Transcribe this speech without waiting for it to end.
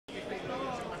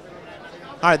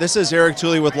Hi, this is Eric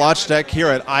Tooley with Logitech here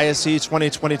at ISE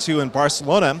 2022 in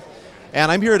Barcelona,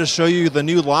 and I'm here to show you the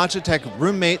new Logitech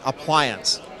RoomMate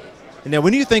Appliance. And now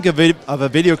when you think of a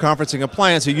video conferencing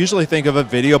appliance, you usually think of a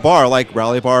video bar like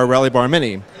Rally Bar or Rally Bar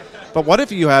Mini. But what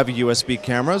if you have USB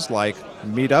cameras like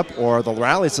Meetup or the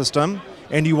Rally system,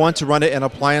 and you want to run it in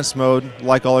appliance mode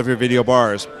like all of your video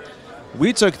bars?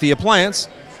 We took the appliance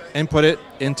and put it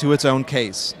into its own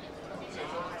case.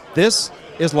 This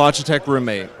is Logitech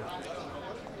RoomMate.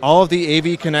 All of the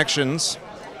AV connections,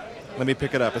 let me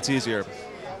pick it up, it's easier.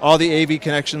 All the AV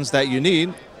connections that you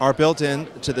need are built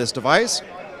into this device.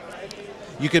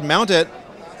 You can mount it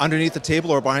underneath the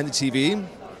table or behind the TV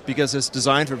because it's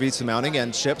designed for VC mounting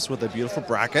and ships with a beautiful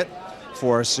bracket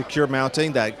for secure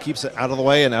mounting that keeps it out of the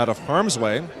way and out of harm's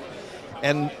way.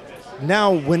 And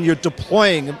now when you're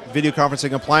deploying video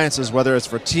conferencing appliances, whether it's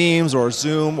for Teams or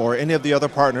Zoom or any of the other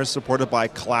partners supported by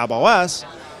ColabOS,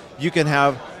 you can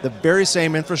have the very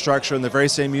same infrastructure and the very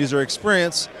same user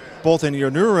experience both in your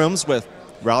new rooms with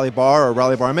Rally Bar or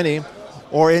Rally Bar Mini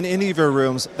or in any of your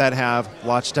rooms that have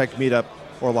Logitech Meetup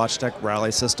or Logitech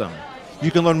Rally system. You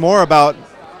can learn more about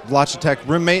Logitech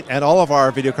RoomMate and all of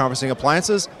our video conferencing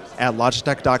appliances at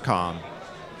logitech.com.